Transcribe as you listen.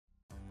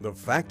The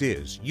fact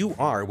is, you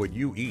are what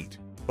you eat.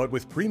 But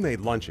with pre-made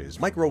lunches,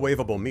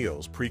 microwavable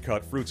meals,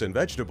 pre-cut fruits and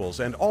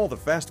vegetables, and all the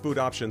fast food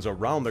options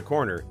around the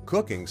corner,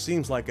 cooking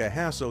seems like a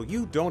hassle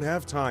you don't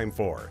have time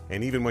for.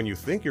 And even when you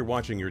think you're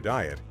watching your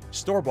diet,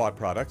 store-bought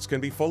products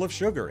can be full of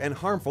sugar and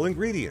harmful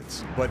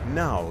ingredients. But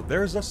now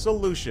there's a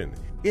solution.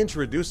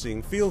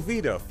 Introducing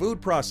Feelvita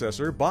Food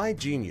Processor by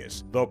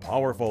Genius, the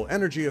powerful,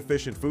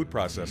 energy-efficient food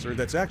processor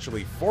that's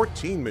actually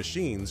 14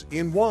 machines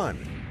in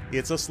one.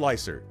 It's a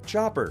slicer,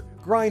 chopper,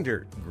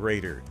 grinder,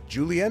 grater,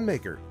 julienne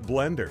maker,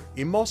 blender,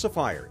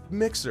 emulsifier,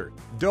 mixer,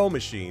 dough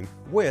machine,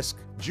 whisk,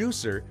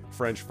 juicer,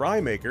 French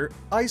fry maker,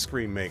 ice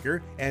cream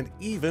maker, and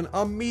even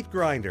a meat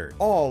grinder,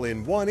 all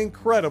in one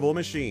incredible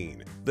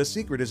machine. The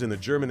secret is in the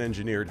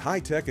German-engineered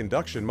high-tech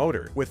induction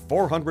motor. With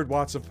 400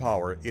 watts of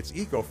power, it's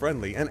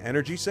eco-friendly and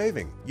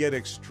energy-saving, yet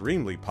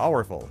extremely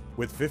powerful.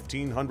 With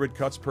 1,500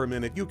 cuts per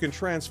minute, you can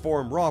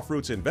transform raw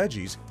fruits and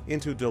veggies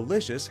into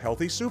delicious,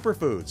 healthy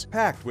superfoods,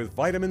 packed with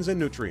vitamins and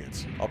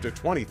nutrients. Up to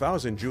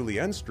 20,000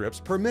 julienne strips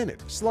per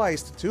minute,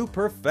 sliced to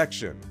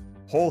perfection.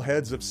 Whole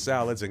heads of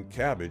salads and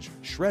cabbage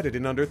shredded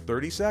in under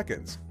 30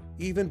 seconds.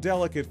 Even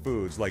delicate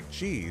foods like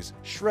cheese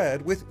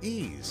shred with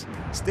ease.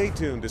 Stay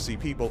tuned to see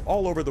people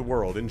all over the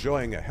world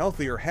enjoying a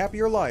healthier,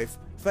 happier life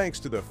thanks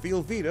to the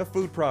Feelvita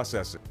food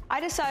processor.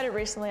 I decided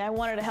recently I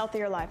wanted a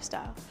healthier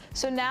lifestyle.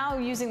 So now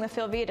using the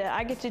Feelvita,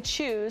 I get to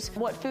choose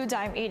what foods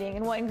I'm eating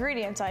and what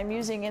ingredients I'm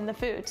using in the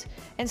foods.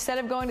 Instead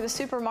of going to the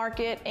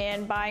supermarket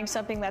and buying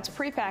something that's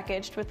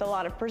prepackaged with a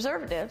lot of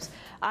preservatives,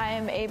 I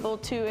am able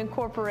to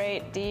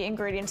incorporate the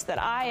ingredients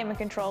that I am in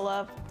control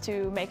of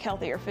to make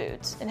healthier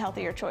foods and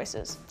healthier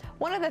choices.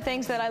 One of the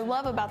things that I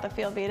love about the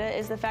Feelvita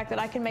is the fact that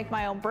I can make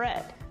my own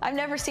bread. I've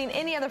never seen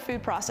any other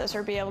food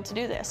processor be able to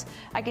do this.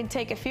 I can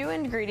take a few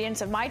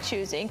ingredients of my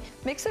choosing,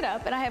 mix it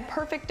up, and I have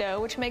perfect dough,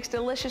 which makes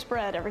delicious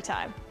bread every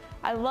time.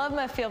 I love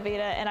my Feelvita,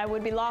 and I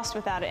would be lost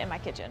without it in my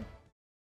kitchen.